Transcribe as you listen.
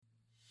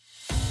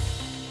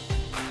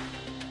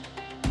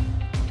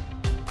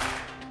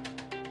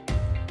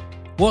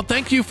Well,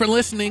 thank you for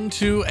listening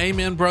to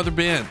Amen, Brother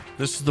Ben.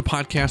 This is the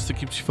podcast that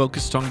keeps you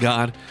focused on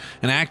God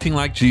and acting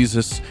like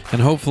Jesus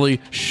and hopefully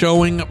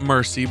showing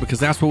mercy, because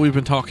that's what we've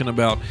been talking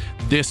about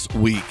this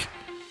week.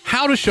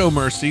 How to show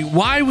mercy,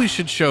 why we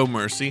should show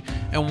mercy,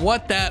 and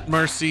what that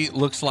mercy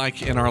looks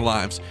like in our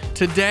lives.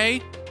 Today,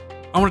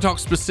 I want to talk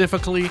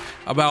specifically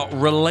about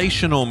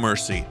relational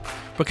mercy,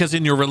 because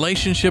in your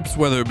relationships,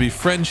 whether it be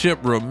friendship,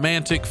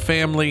 romantic,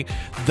 family,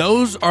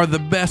 those are the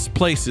best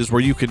places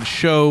where you can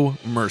show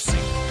mercy.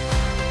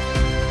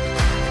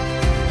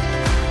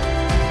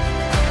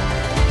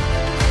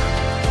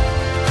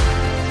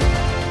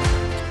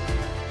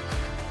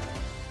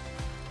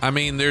 I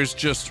mean, there's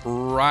just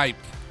ripe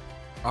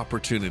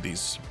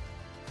opportunities.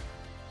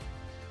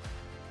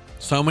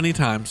 So many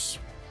times,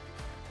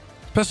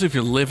 especially if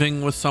you're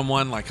living with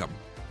someone like a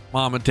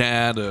mom and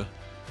dad, a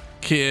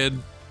kid,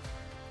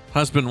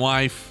 husband,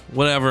 wife,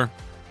 whatever,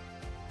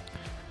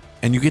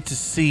 and you get to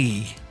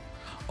see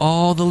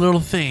all the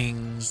little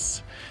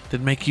things that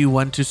make you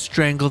want to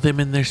strangle them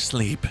in their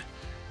sleep.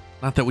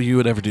 Not that you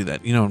would ever do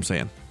that. You know what I'm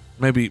saying?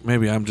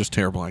 Maybe I'm just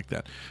terrible like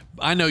that.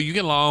 I know you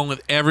get along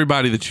with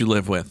everybody that you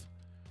live with.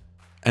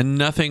 And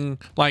nothing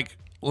like,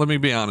 let me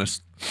be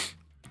honest,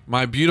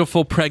 my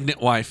beautiful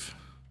pregnant wife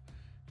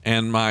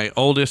and my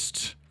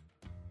oldest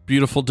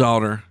beautiful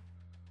daughter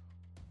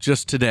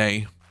just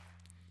today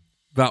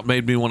about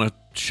made me want to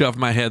shove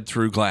my head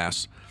through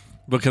glass,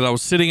 because I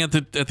was sitting at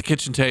the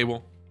kitchen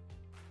table.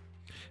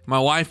 My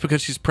wife,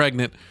 because she's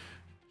pregnant,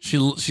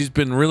 she's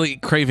been really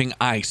craving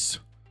ice.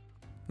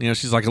 You know,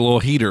 she's like a little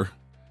heater.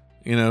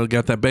 You know,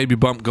 got that baby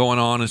bump going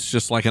on. It's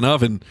just like an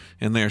oven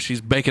in there.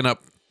 She's baking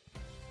up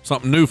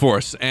something new for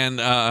us, and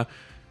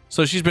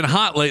so she's been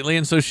hot lately,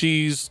 and I'm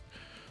sitting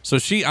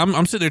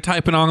there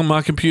typing on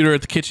my computer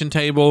at the kitchen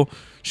table.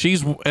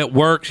 She's at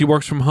work. She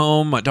works from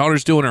home. My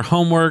daughter's doing her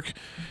homework,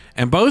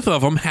 and both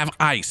of them have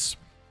ice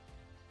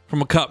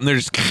from a cup, and they're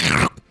just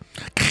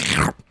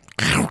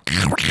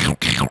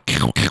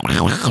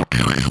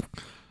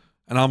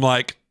and I'm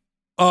like,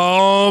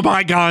 oh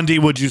my Gandhi,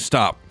 would you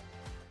stop?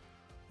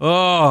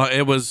 Oh,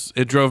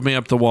 it drove me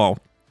up the wall,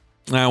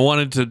 and I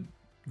wanted to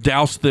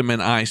douse them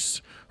in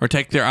ice or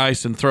take their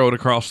ice and throw it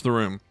across the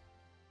room.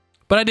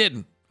 But I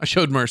didn't. I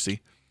showed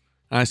mercy.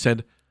 I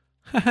said,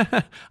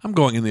 I'm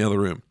going in the other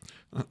room.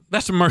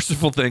 That's a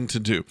merciful thing to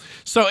do.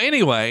 So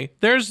anyway,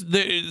 there's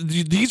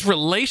these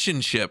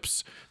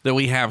relationships that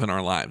we have in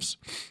our lives.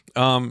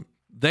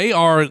 They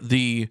are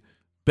the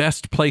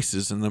best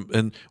places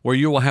and where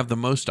you will have the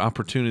most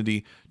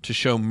opportunity to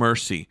show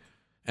mercy.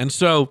 And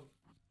so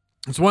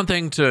it's one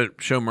thing to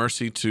show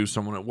mercy to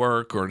someone at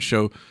work or to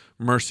show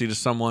mercy to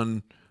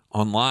someone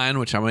online,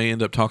 which I may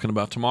end up talking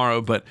about tomorrow,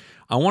 but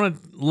I want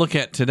to look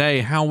at today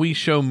how we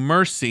show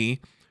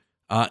mercy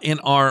in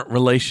our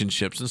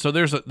relationships. And so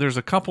there's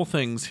a couple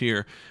things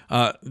here.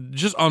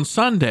 Just on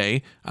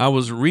Sunday, I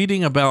was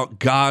reading about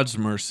God's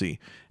mercy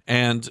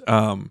and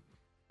how,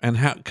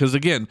 because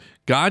again,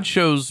 God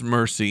shows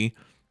mercy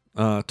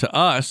to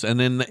us, and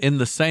in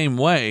the same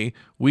way,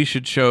 we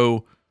should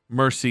show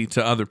mercy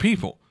to other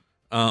people.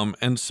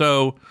 And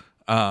so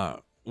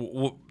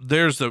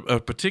there's a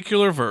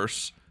particular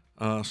verse.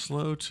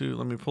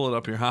 Let me pull it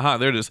up here.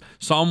 There it is.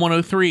 Psalm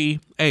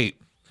 103:8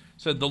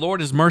 said, "The Lord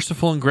is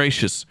merciful and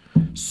gracious,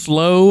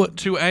 slow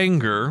to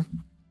anger,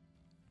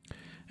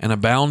 and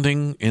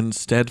abounding in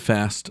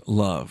steadfast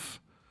love."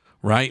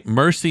 Right?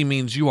 Mercy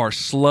means you are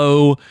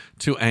slow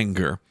to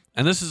anger.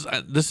 And this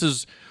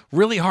is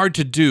really hard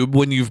to do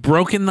when you've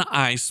broken the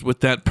ice with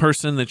that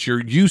person that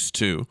you're used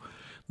to,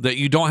 that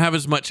you don't have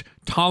as much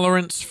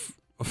tolerance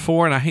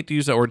for. And I hate to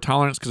use that word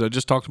tolerance, because I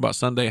just talked about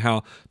Sunday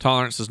how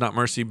tolerance is not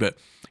mercy, but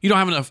you don't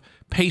have enough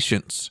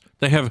patience.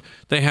 They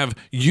have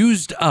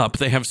used up.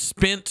 They have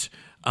spent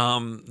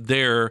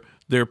their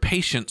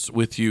patience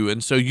with you,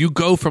 and so you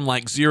go from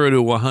like 0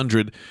 to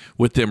 100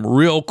 with them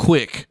real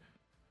quick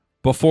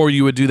before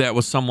you would do that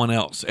with someone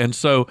else. And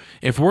so,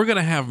 if we're going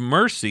to have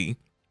mercy,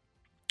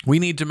 we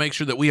need to make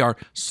sure that we are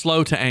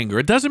slow to anger.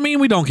 It doesn't mean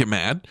we don't get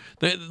mad.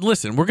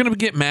 Listen, we're going to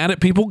get mad at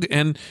people,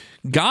 and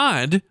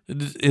God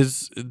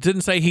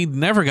didn't say he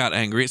never got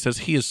angry. It says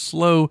he is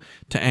slow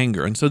to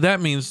anger, and so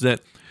that means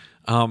that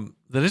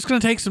it's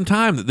going to take some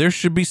time, that there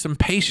should be some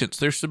patience,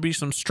 there should be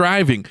some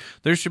striving,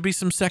 there should be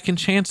some second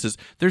chances,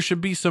 there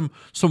should be some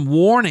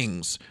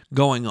warnings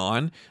going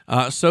on,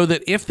 so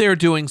that if they're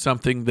doing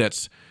something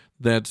that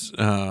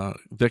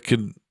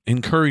could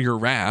incur your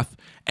wrath,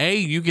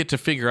 you get to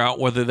figure out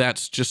whether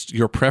that's just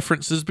your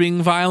preferences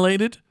being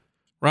violated,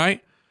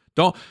 right?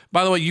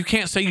 By the way, you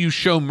can't say you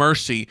show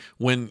mercy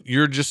when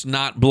you're just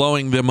not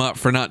blowing them up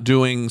for not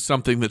doing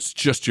something that's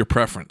just your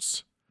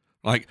preference.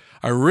 Like,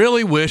 I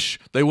really wish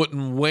they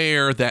wouldn't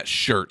wear that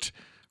shirt,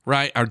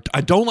 right? I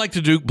don't like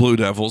the Duke Blue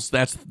Devils.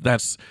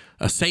 That's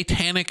a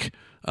satanic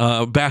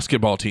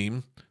basketball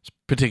team,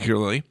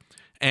 particularly.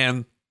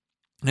 And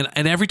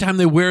every time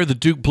they wear the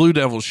Duke Blue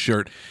Devils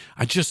shirt,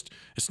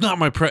 it's not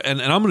my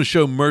and I'm going to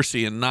show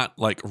mercy and not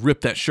like rip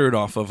that shirt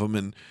off of them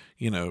and,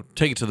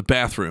 take it to the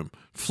bathroom,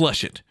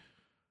 flush it.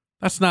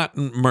 That's not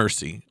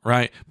mercy,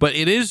 right? But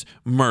it is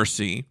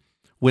mercy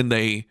when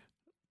they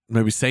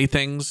maybe say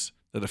things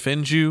that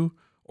offend you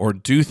or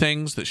do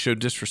things that show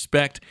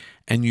disrespect,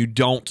 and you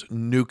don't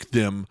nuke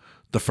them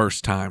the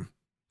first time,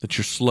 that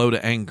you're slow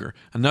to anger.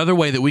 Another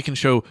way that we can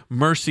show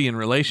mercy in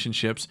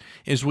relationships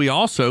is we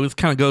also, it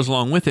kind of goes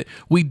along with it,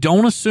 we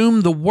don't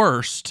assume the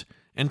worst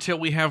until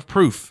we have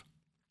proof,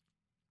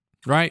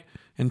 right?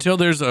 Until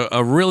there's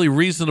a really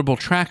reasonable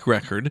track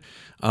record,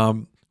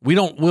 we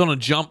don't want to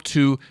jump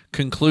to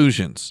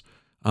conclusions.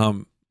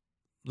 The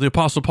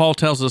Apostle Paul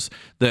tells us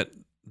that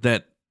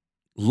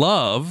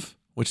love,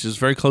 which is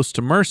very close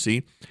to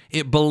mercy,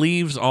 it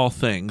believes all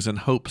things and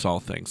hopes all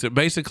things. It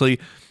basically,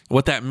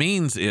 what that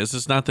means is,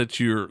 it's not that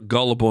you're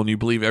gullible and you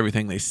believe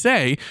everything they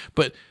say,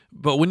 but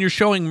when you're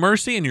showing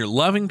mercy and you're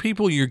loving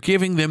people, you're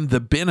giving them the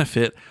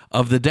benefit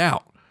of the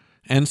doubt.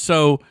 And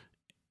so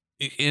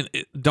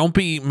don't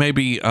be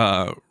maybe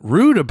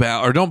rude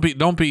about, or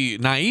don't be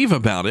naive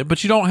about it,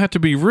 but you don't have to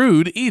be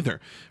rude either,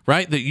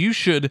 right? That you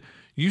should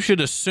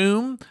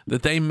assume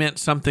that they meant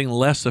something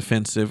less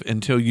offensive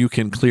until you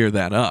can clear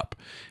that up.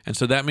 And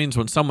so that means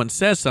when someone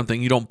says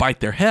something, you don't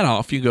bite their head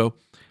off. You go,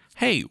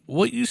 hey,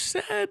 what you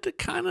said,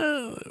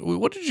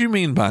 what did you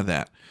mean by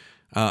that?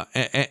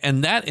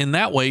 And that in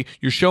that way,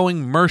 you're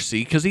showing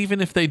mercy, because even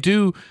if they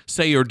do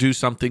say or do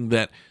something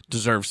that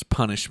deserves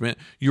punishment,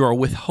 you are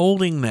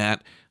withholding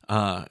that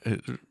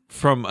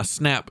from a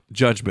snap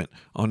judgment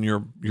on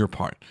your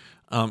part.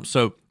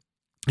 So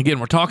again,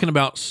 we're talking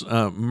about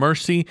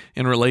mercy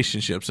in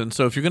relationships. And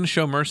so if you're going to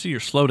show mercy, you're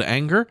slow to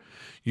anger.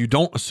 You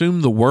don't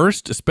assume the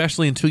worst,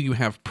 especially until you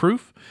have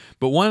proof.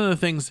 But one of the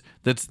things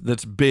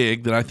that's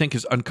big, that I think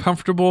is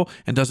uncomfortable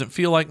and doesn't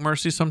feel like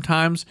mercy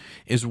sometimes,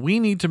 is we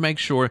need to make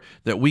sure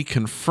that we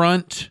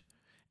confront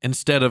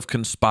instead of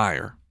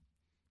conspire,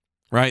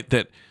 right?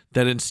 That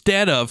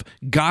instead of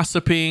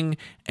gossiping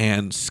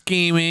and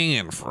scheming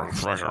and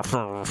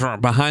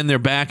behind their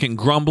back and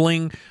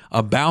grumbling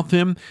about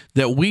them,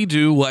 that we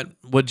do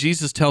what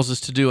Jesus tells us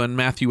to do in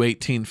Matthew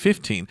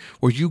 18:15,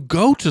 where you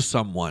go to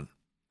someone,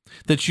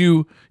 that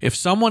if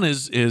someone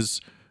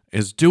is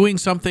doing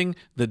something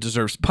that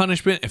deserves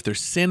punishment, if they're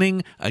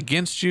sinning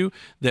against you,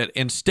 that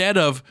instead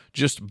of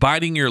just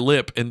biting your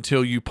lip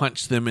until you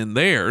punch them in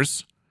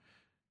theirs,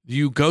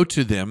 you go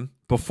to them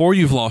before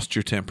you've lost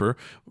your temper,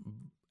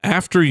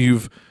 after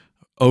you've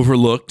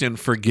overlooked and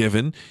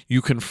forgiven,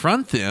 you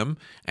confront them,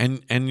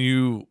 and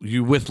you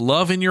with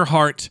love in your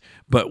heart,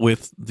 but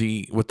with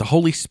the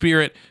Holy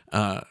Spirit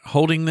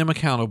holding them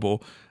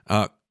accountable,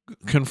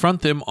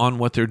 confront them on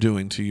what they're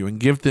doing to you and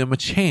give them a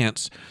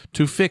chance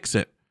to fix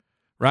it,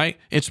 right?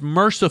 It's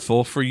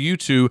merciful for you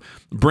to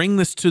bring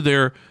this to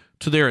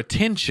their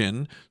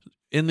attention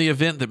in the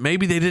event that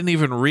maybe they didn't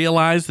even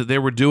realize that they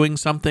were doing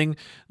something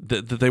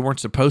that they weren't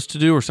supposed to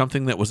do, or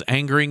something that was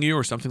angering you,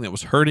 or something that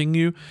was hurting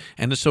you.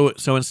 And so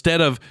instead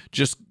of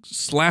just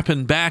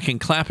slapping back and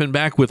clapping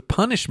back with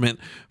punishment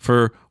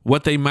for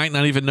what they might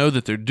not even know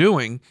that they're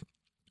doing,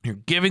 you're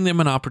giving them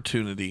an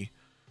opportunity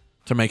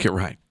to make it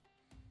right.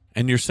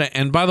 And you're saying,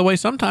 and by the way,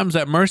 sometimes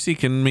that mercy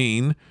can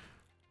mean,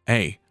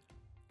 hey,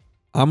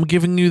 I'm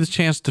giving you the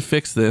chance to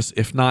fix this.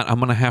 If not, I'm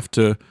going to have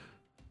to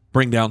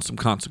bring down some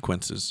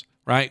consequences.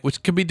 Right?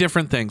 Which could be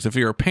different things. If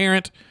you're a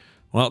parent,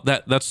 well,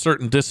 that's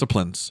certain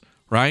disciplines,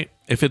 right?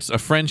 If it's a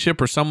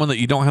friendship or someone that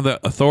you don't have the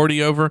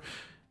authority over,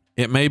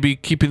 it may be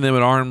keeping them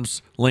at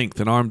arm's length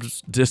and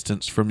arm's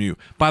distance from you.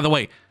 By the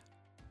way,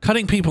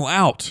 cutting people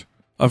out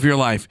of your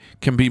life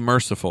can be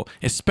merciful,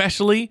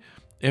 especially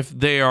if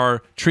they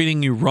are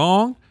treating you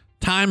wrong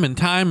time and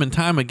time and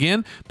time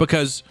again,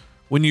 because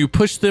when you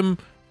push them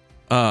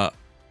at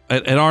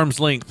arm's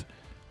length,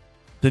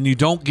 then you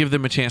don't give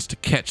them a chance to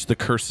catch the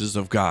curses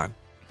of God.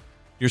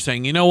 You're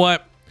saying, you know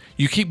what?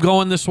 You keep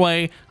going this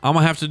way, I'm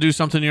going to have to do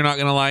something you're not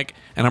going to like,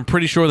 and I'm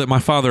pretty sure that my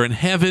Father in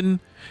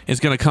heaven is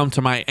going to come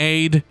to my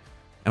aid,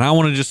 and I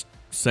want to just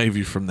save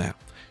you from that.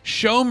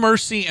 Show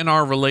mercy in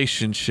our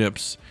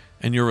relationships,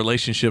 and your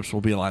relationships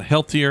will be a lot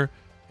healthier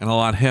and a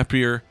lot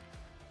happier,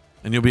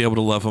 and you'll be able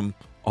to love them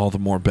all the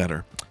more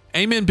better.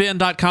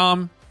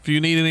 AmenBen.com. If you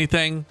need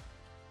anything,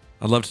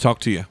 I'd love to talk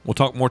to you. We'll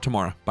talk more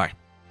tomorrow. Bye.